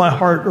troubles of my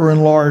heart are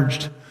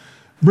enlarged.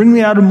 Bring me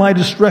out of my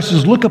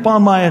distresses. Look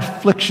upon my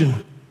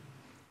affliction.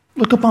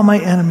 Look upon my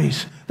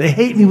enemies. They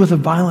hate me with a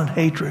violent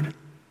hatred.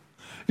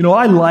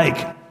 I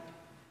like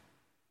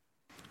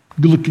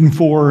looking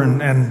for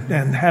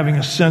and having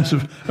a sense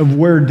of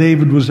where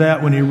David was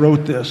at when he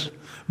wrote this.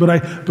 But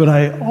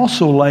I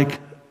also like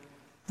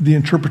the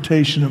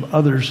interpretation of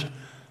others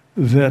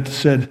that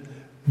said,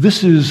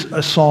 this is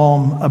a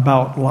psalm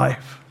about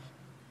life.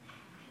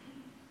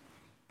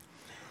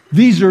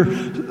 These are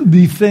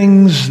the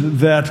things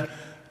that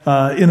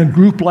in a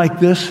group like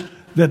this,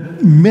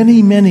 that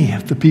many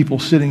of the people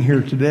sitting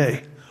here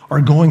today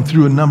are going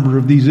through a number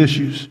of these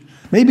issues.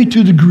 Maybe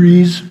to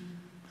degrees,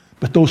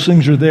 but those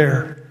things are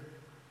there.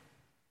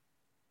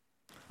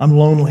 I'm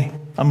lonely.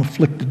 I'm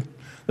afflicted.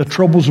 The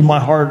troubles of my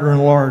heart are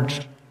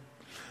enlarged.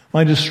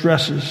 My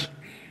distresses,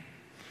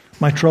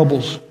 my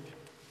troubles.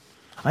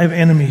 I have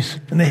enemies,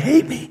 and they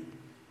hate me.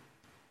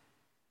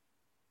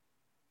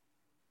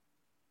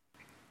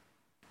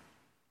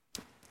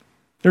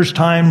 There's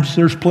times,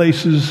 there's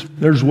places,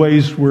 there's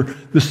ways where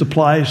this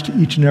applies to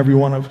each and every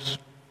one of us.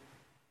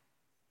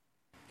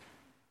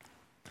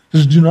 It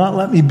says, do not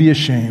let me be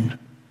ashamed,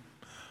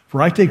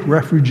 for I take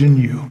refuge in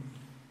you.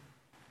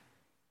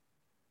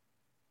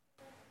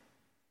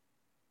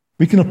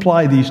 We can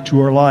apply these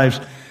to our lives.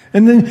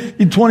 And then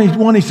in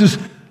 21, he says,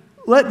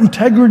 let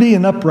integrity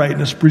and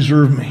uprightness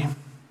preserve me.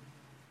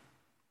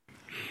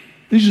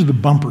 These are the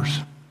bumpers.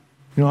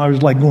 You know, I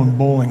was like going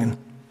bowling, and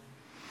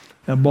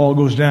that ball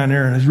goes down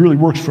there, and it really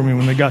works for me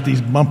when they got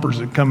these bumpers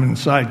that come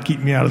inside, keep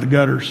me out of the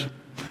gutters.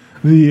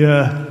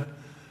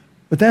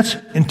 But that's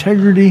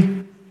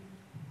integrity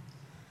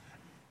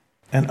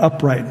and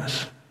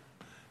uprightness.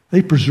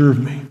 They preserve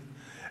me.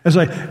 As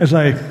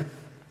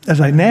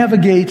I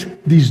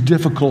navigate these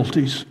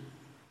difficulties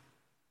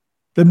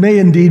that may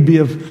indeed be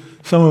of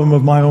some of them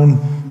of my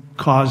own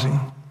causing,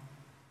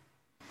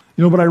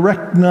 but I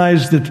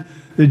recognize that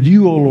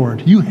you, O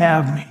Lord, you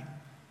have me.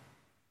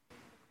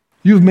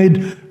 You've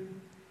made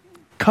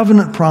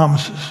covenant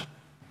promises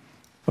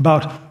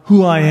about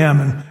who I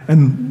am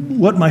and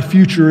what my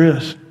future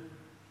is.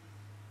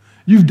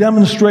 You've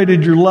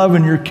demonstrated your love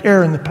and your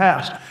care in the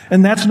past,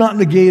 and that's not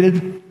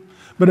negated.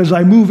 But as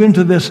I move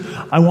into this,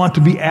 I want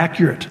to be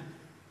accurate.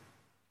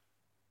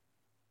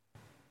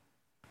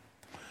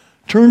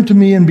 Turn to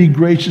me and be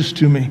gracious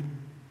to me.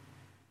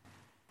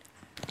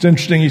 It's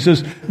interesting, he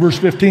says, verse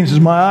 15 says,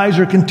 my eyes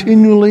are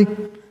continually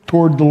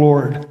toward the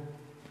Lord,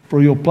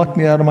 for you'll pluck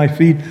me out of my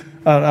feet,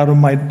 out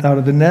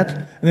of the net.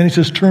 And then he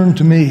says, turn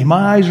to me.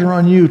 My eyes are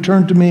on you,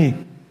 turn to me.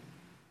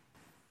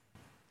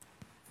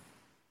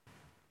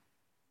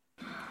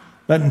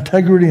 Let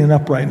integrity and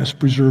uprightness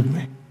preserve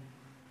me.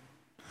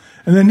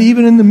 And then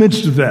even in the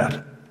midst of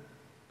that,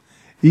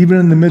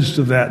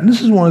 and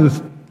this is one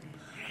of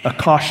a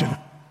caution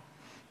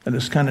that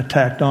is kind of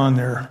tacked on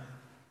there.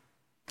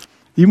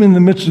 Even in the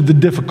midst of the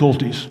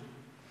difficulties,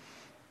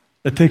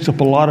 that takes up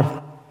a lot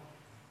of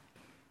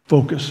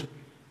focus.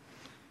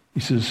 He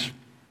says,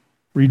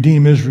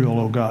 redeem Israel,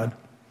 O God,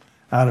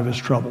 out of his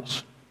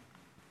troubles.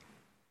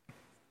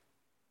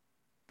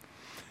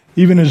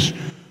 Even as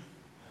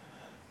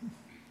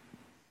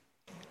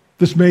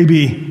this may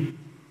be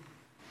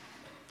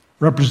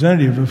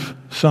representative of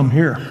some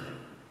here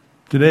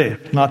today,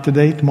 not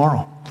today,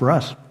 tomorrow, for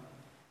us.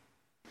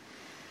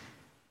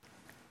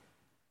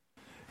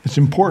 It's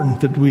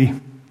important that we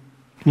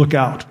look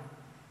out.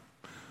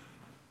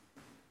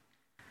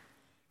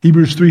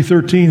 Hebrews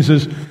 3:13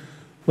 says,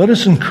 let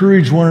us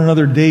encourage one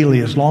another daily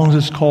as long as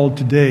it's called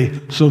today,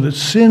 so that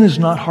sin is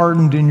not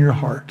hardened in your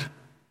heart.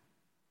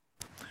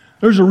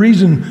 There's a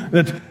reason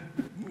that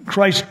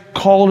Christ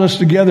called us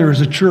together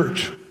as a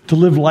church to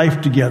live life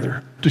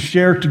together, to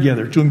share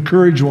together, to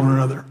encourage one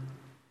another,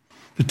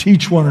 to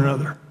teach one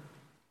another,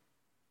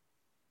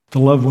 to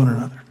love one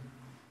another.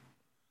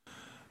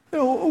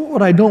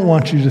 What I don't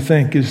want you to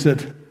think is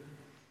that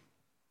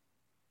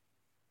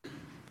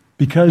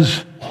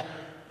because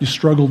you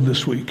struggled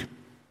this week,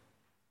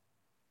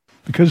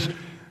 because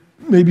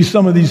maybe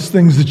some of these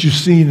things that you've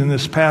seen in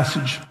this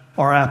passage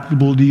are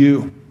applicable to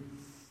you,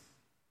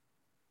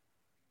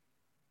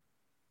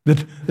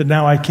 that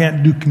now I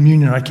can't do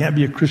communion, I can't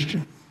be a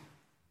Christian.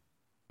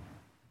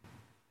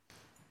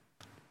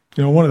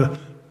 One of the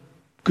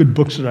good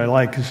books that I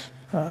like is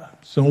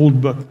it's an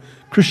old book,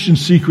 Christian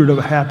Secret of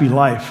a Happy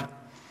Life.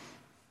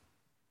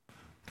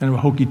 Kind of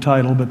a hokey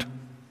title, but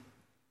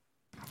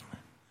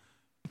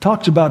it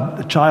talks about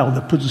a child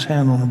that puts his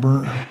hand on a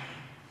burner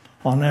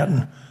on that,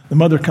 and the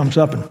mother comes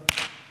up and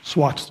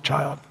swats the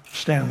child,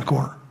 stand in the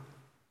corner.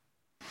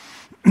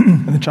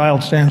 And the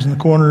child stands in the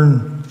corner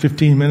in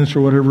 15 minutes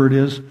or whatever it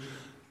is,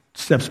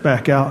 steps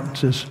back out and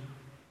says,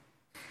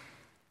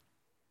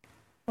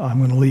 I'm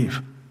going to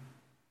leave.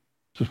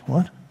 Says,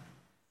 what?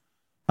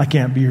 I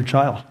can't be your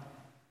child.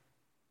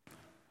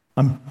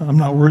 I'm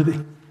not worthy.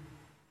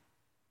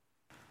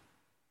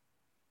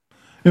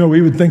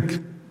 We would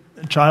think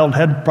the child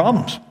had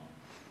problems,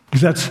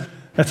 because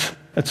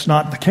that's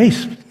not the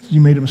case. You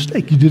made a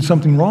mistake. You did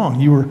something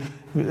wrong. It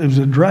was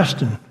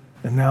addressed, and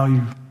now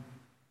you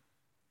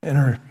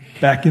enter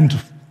back into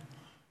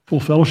full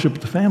fellowship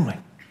with the family.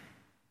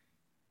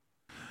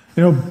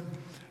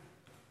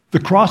 The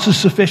cross is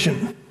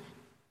sufficient.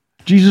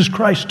 Jesus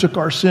Christ took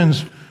our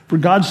sins. For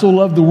God so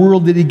loved the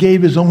world that he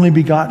gave his only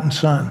begotten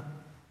Son.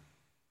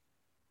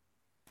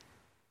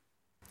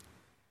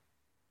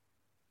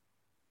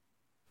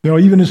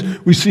 Even as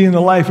we see in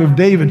the life of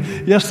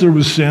David, yes, there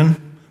was sin,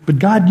 but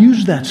God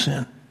used that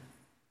sin.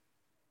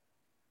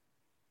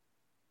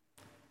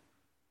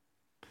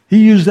 He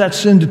used that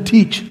sin to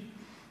teach,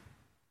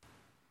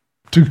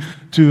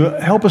 to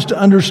help us to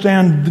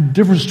understand the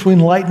difference between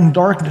light and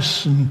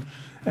darkness,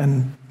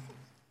 and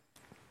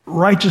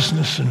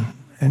righteousness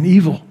and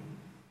evil.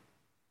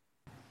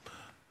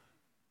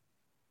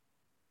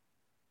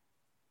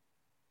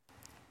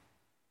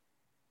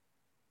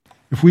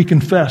 If we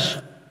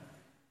confess,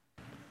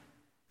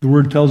 the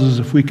Word tells us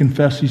if we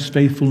confess, He's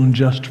faithful and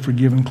just to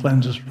forgive and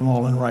cleanse us from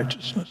all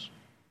unrighteousness.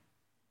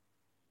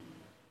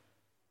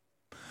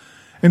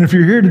 And if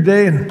you're here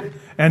today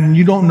and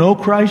you don't know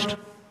Christ,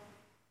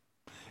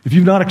 if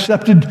you've not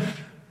accepted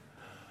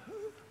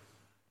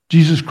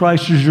Jesus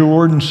Christ as your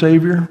Lord and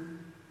Savior,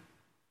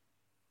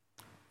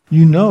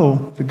 you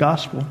know the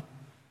gospel.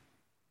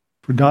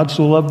 For God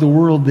so loved the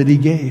world that He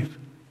gave.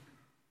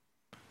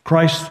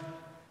 Christ,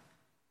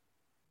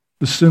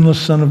 the sinless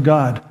Son of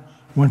God,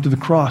 went to the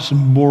cross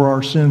and bore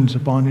our sins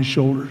upon His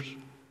shoulders.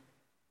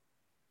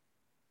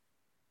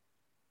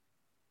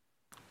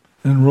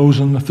 And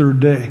rose on the third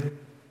day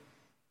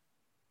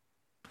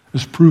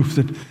as proof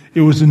that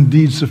it was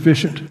indeed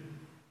sufficient.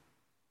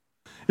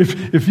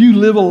 If you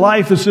live a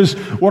life that says,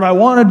 what I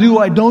want to do,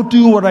 I don't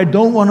do, what I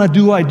don't want to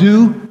do, I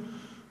do,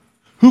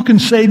 who can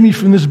save me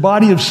from this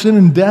body of sin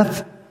and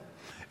death?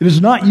 It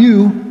is not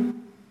you.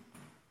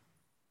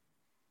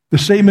 The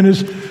statement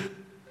is,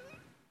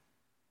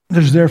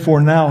 there's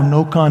therefore now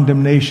no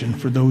condemnation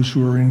for those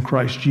who are in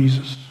Christ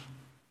Jesus.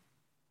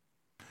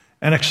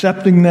 And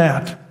accepting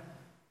that,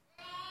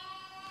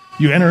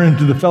 you enter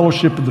into the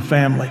fellowship of the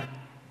family.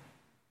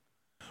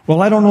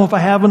 Well, I don't know if I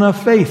have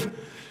enough faith.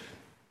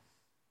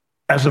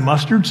 As a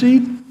mustard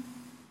seed?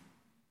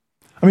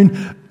 I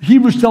mean,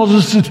 Hebrews tells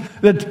us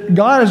that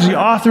God is the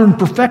author and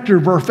perfecter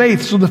of our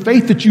faith. So the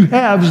faith that you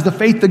have is the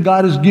faith that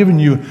God has given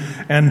you.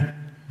 And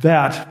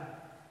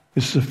that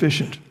is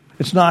sufficient.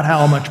 It's not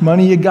how much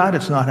money you got.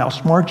 It's not how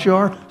smart you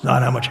are. It's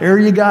not how much hair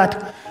you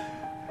got.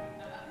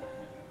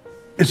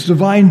 It's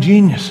divine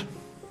genius.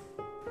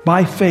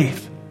 By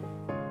faith.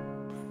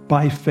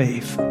 By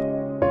faith.